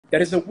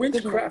There is a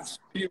witchcraft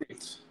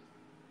spirit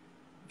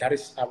that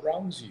is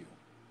around you,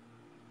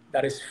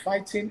 that is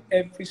fighting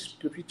every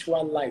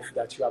spiritual life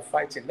that you are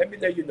fighting. Let me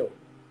let you know.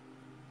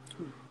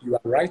 You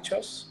are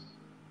righteous.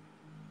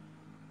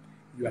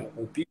 You are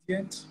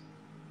obedient.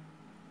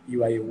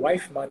 You are a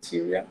wife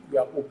material. You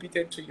are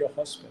obedient to your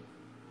husband.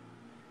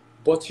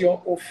 But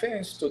your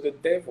offense to the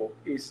devil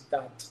is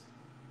that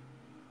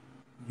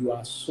you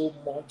are so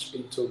much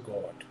into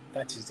God.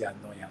 That is the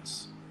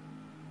annoyance.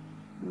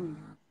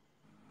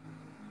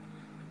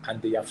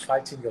 And they are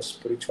fighting your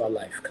spiritual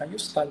life. Can you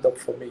stand up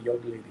for me,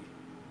 young lady?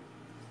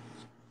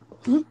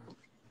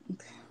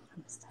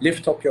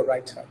 Lift up your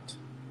right hand.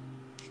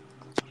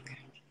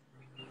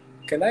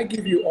 Can I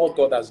give you all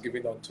God has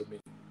given unto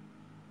me?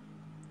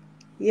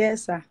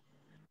 Yes, sir.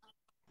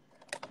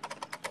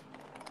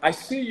 I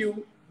see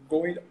you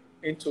going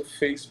into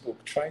Facebook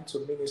trying to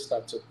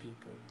minister to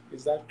people.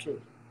 Is that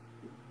true?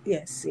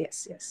 Yes,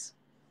 yes, yes.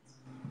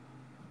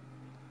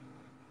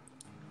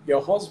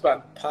 Your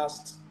husband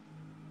passed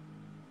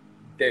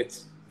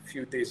death a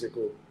few days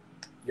ago.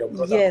 Your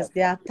brother. Yes,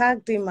 they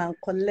attacked him and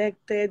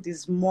collected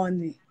his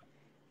money.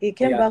 He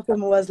came back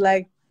home and was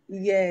like,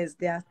 yes,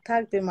 they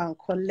attacked him and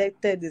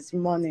collected his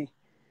money.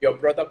 Your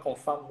brother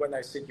confirmed when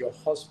I said your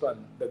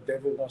husband, the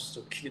devil wants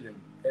to kill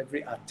him.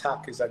 Every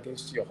attack is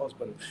against your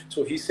husband.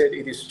 So he said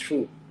it is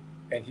true.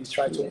 And he's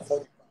trying to call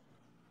you back.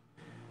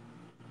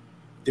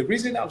 The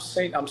reason I'm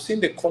seeing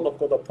the call of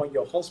God upon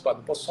your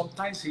husband, but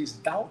sometimes he's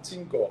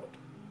doubting God.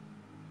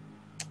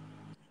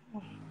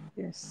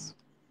 Yes.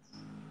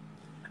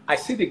 I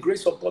see the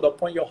grace of God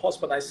upon your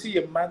husband. I see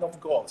a man of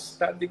God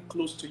standing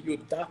close to you,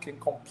 dark in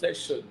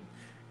complexion,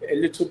 a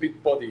little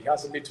bit body. He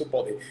has a little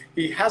body.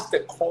 He has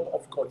the call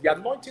of God. The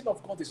anointing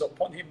of God is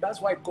upon him.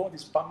 That's why God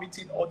is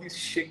permitting all these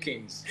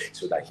shakings,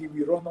 so that he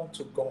will run on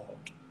to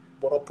God.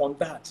 But upon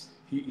that,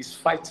 he is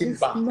fighting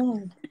back.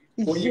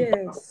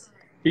 Yes.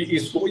 He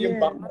is going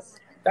back.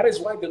 That is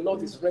why the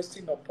Lord is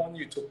resting upon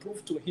you, to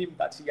prove to him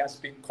that he has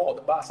been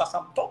called. But as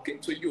I'm talking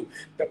to you,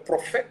 the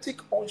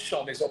prophetic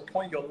unction is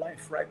upon your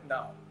life right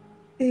now.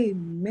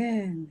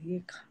 Amen.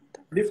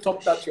 Lift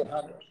up that your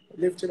hand.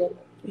 Lift it up.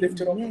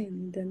 Lift it up. Amen.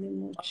 In the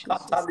name of Jesus.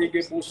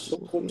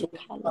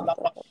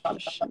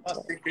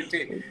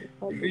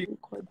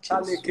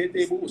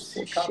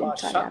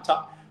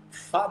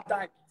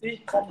 Father, they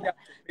come here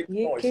to make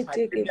noise. I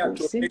came here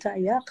to make noise.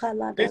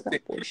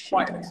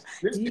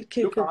 Listen,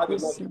 look at how the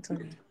Lord is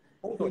doing.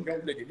 Hold on,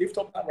 young lady. Lift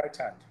up that right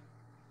hand.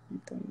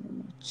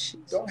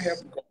 Don't help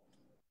God.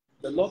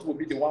 The Lord will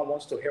be the one who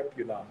wants to help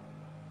you now.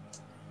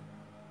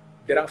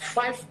 There are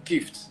 5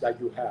 gifts that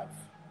you have.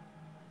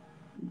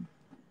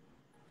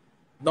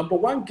 Number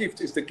 1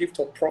 gift is the gift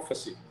of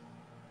prophecy.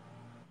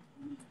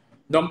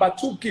 Number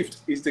 2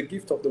 gift is the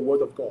gift of the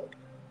word of God.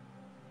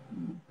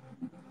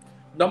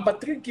 Number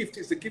 3 gift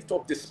is the gift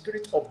of the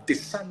spirit of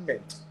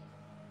discernment.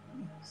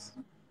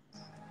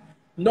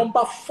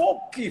 Number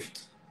 4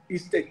 gift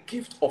is the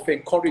gift of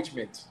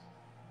encouragement.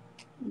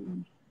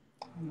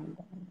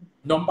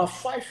 Number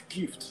 5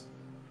 gift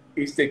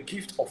is the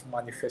gift of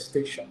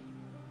manifestation,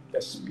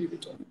 the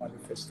spirit of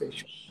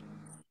manifestation.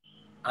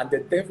 And the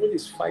devil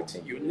is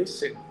fighting you.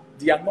 Listen,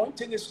 the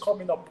anointing is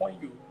coming upon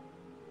you.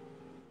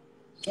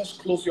 Just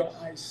close your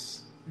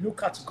eyes.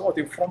 Look at God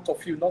in front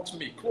of you, not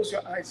me. Close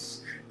your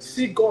eyes.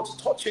 See God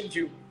touching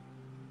you.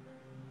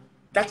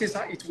 That is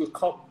how it will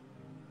come.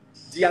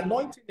 The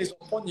anointing is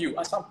upon you.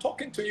 As I'm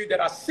talking to you,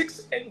 there are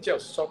 6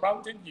 angels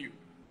surrounding you.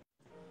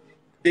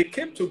 They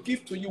came to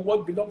give to you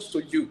what belongs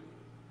to you.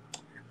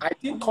 I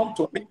didn't come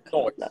to make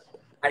noise.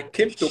 I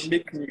came to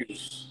make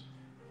news.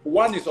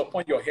 1 is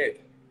upon your head.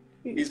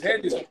 His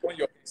head is upon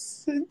your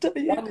head.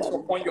 1 is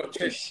upon your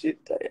chest. 1 is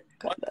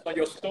on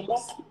your stomach.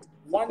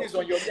 1 is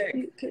on your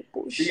leg.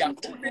 They are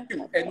pulling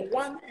you, and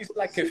 1 is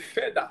like a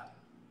feather.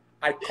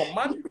 I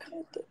command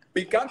you,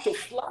 begin to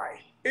fly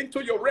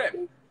into your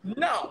realm.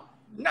 Now.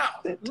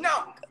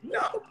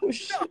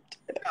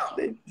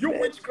 You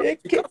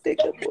witchcraft, you can't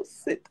stop me.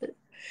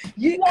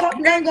 Walk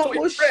into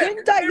your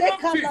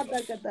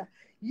realm.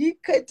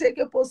 Yike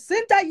teke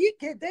posenta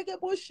yike teke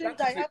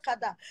boshinda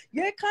yakada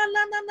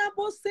yekana na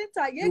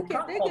bosenta yeke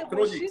teke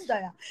boshinda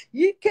ya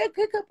yike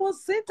teke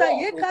posenta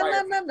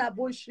yekana na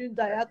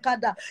boshinda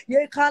yakada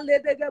yekale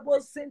teke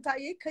bosenta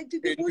yeke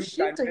teke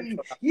boshinda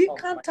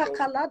yikanta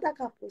kalada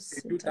ka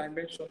posenta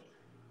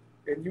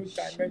a new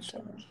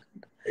dimension.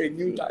 The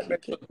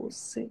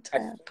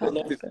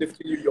Lord is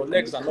lifting you. Your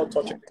legs are not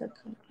touching the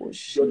ground.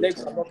 Your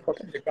legs are not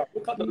touching the ground.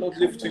 Look at the Lord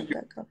lifting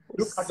you.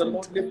 Look at the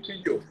Lord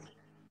lifting you.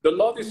 The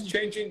Lord is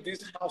changing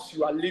this house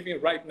you are living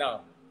right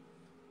now.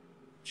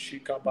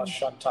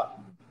 Shikabashanta.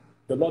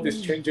 The Lord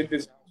is changing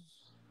this house.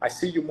 I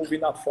see you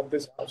moving out from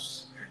this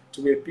house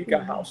to a bigger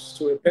house,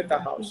 to a better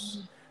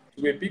house,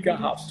 to a bigger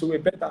house, to a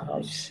better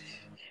house.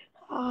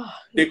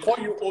 They call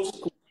you old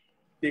school.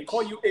 They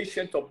call you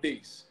ancient of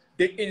days.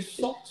 They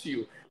insult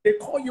you. They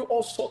call you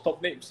all sorts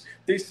of names.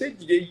 They say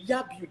they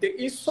yab you. They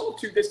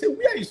insult you. They say,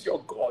 where is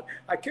your God?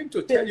 I came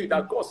to tell you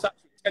that God said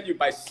to tell you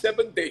by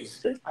 7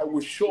 days, I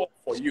will show up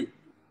for you.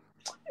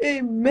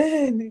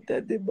 Amen. In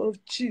the name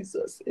of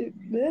Jesus.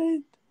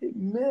 Amen.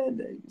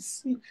 Amen. I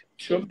receive.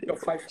 Show me your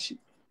 5 hands.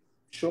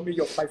 Show me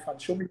your 5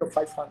 hands. Show me your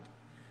 5 hands.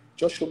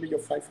 Just show me your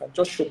 5 hands.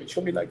 Just show me.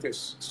 Show me like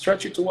this.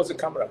 Stretch it towards the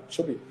camera.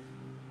 Show me.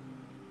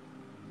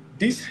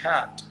 This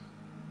hand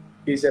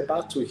is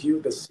about to heal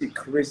the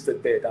sick, raise the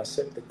dead, and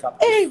set the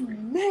captives free.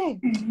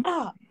 Amen.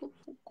 Ah,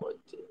 God,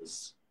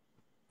 yes.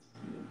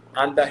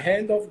 And the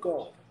hand of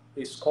God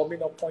is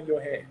coming upon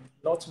your head,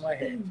 not my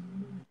hand.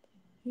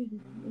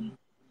 Amen.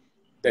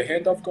 The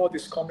hand of God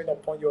is coming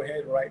upon your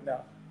head right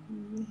now.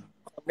 Amen.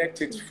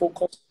 Connect it,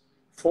 focus,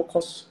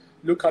 focus.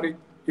 Look at it.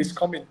 He's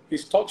coming.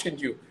 He's touching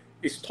you.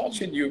 He's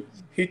touching you.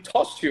 He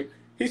touched you.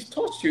 He's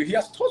touched you. He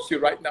has touched you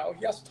right now.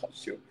 He has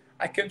touched you.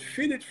 I can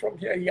feel it from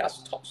here. He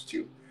has touched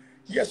you.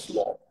 Yes,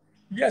 Lord.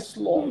 Yes,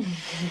 Lord.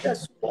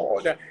 Yes,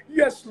 Lord.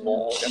 Yes,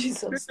 Lord.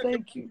 Jesus,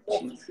 thank you,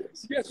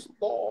 Jesus. Yes,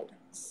 Lord.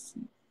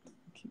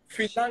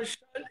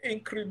 Financial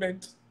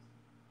increment.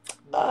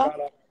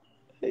 Financial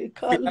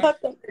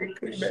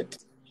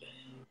increment.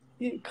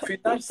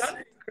 Financial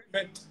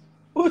increment.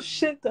 Oh,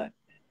 shit.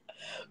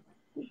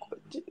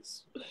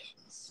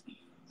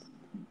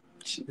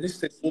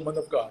 Listen, woman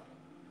of God.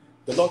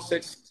 The Lord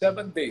said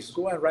 7 days.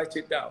 Go and write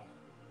it down.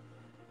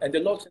 And the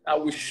Lord said, I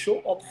will show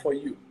up for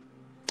you.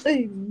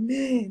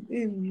 Amen.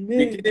 Amen.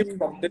 Beginning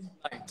from this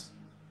night.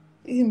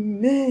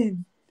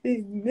 Amen.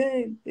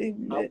 Amen.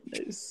 Amen. I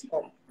will show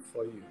up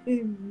for you.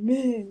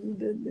 Amen. In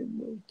the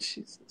name of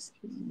Jesus.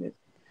 Amen.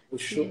 Will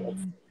show up.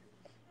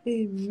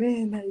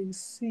 Amen. I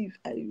receive.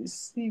 I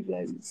receive.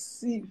 I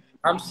receive.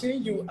 I'm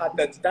seeing you at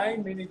the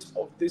dying minute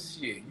of this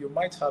year. You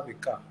might have a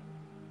car.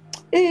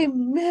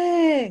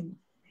 Amen.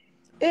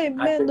 Amen.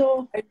 At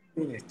the dying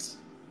minute,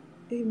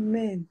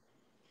 amen.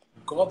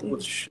 God will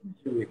show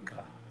you a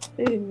car.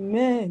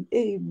 Amen.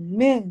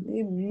 Amen.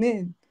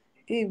 Amen.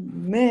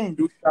 Amen.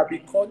 You shall be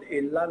called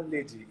a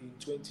landlady in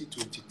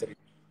 2023.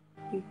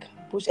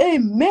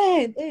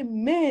 Amen.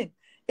 Amen.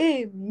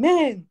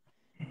 Amen.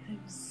 I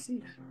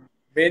receive.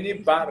 Many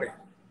barren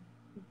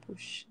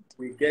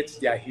will get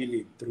their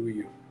healing through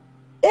you.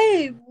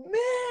 Amen.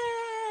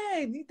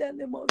 In the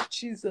name of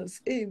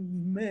Jesus.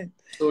 Amen.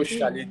 So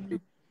shall it be.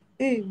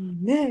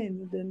 Amen.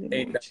 In the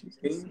name of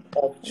Jesus. Name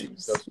of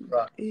Jesus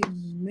Christ.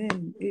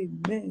 Amen.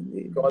 Amen.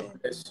 Amen.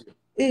 God bless you.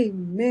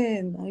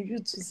 Amen. And you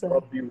too, sir.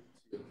 God be with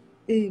you.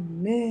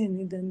 Amen.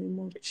 In the name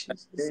of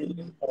Jesus. In the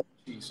name of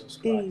Jesus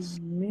Christ.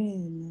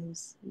 Amen.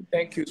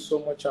 Thank you so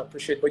much. I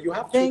appreciate it. But you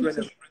have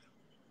children.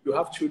 You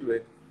have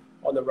children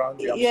all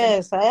around you.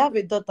 Yes, I have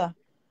a daughter.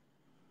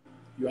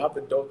 You have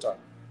a daughter.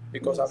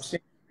 Because I'm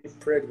seeing you being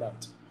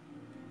pregnant.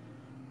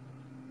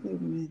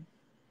 Amen.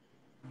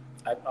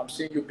 I'm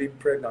seeing you being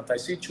pregnant. I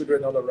see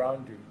children all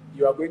around you.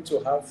 You are going to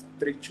have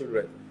 3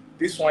 children.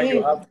 This one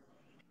you have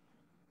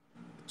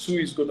 2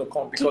 is going to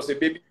come because a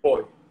baby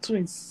boy.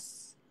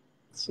 Twins.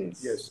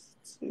 Yes.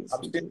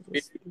 I'm seeing a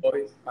baby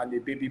boy and a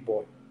baby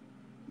boy.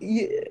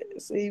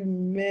 Yes.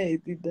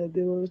 Amen. In the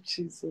name of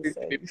Jesus.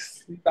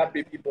 That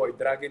baby boy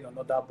dragging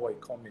another boy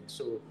coming.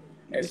 So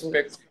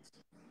expect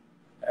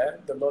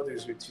it. The Lord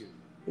is with you.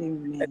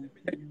 Amen. And let me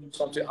tell you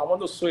something. I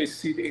want to sow a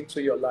seed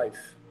into your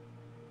life.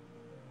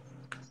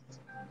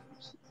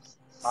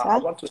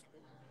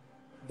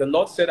 The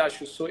Lord said I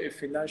should sow a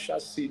financial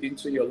seed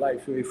into your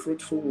life. You're a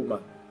fruitful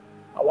woman.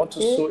 I want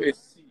to sow a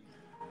seed.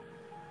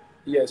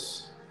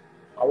 Yes.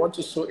 I want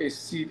to sow a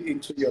seed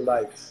into your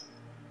life.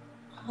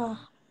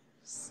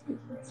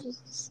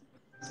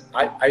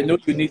 I know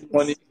you need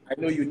money. I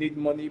know you need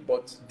money,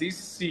 but this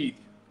seed,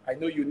 I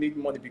know you need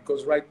money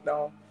because right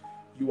now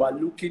you are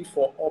looking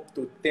for up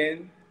to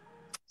 10.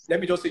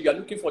 Let me just say you are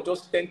looking for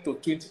just 10 to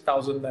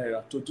 20,000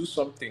 naira to do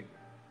something.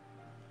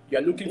 You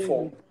are looking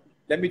for,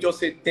 let me just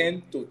say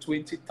 10 to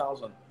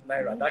 20,000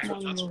 naira. That's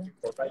what you're looking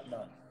for right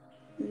now.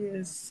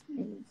 Yes.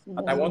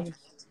 And I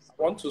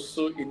want to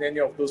sow in any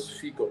of those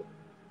figures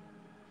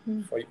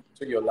for you,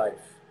 to your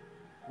life.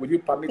 Will you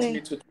permit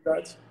me to do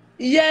that?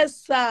 Yes,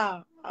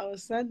 sir. I will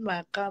send my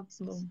account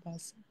number.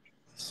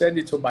 Send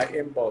it to my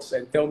inbox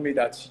and tell me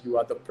that you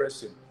are the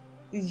person.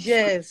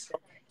 Yes.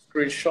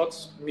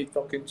 Screenshot me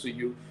talking to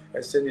you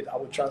and send it. I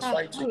will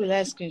transfer it to you. How will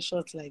I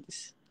screenshot like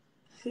this?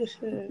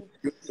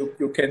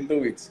 You can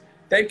do it.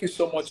 Thank you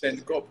so much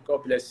and God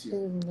bless you.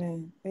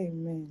 Amen.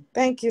 Amen.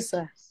 Thank you,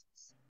 sir.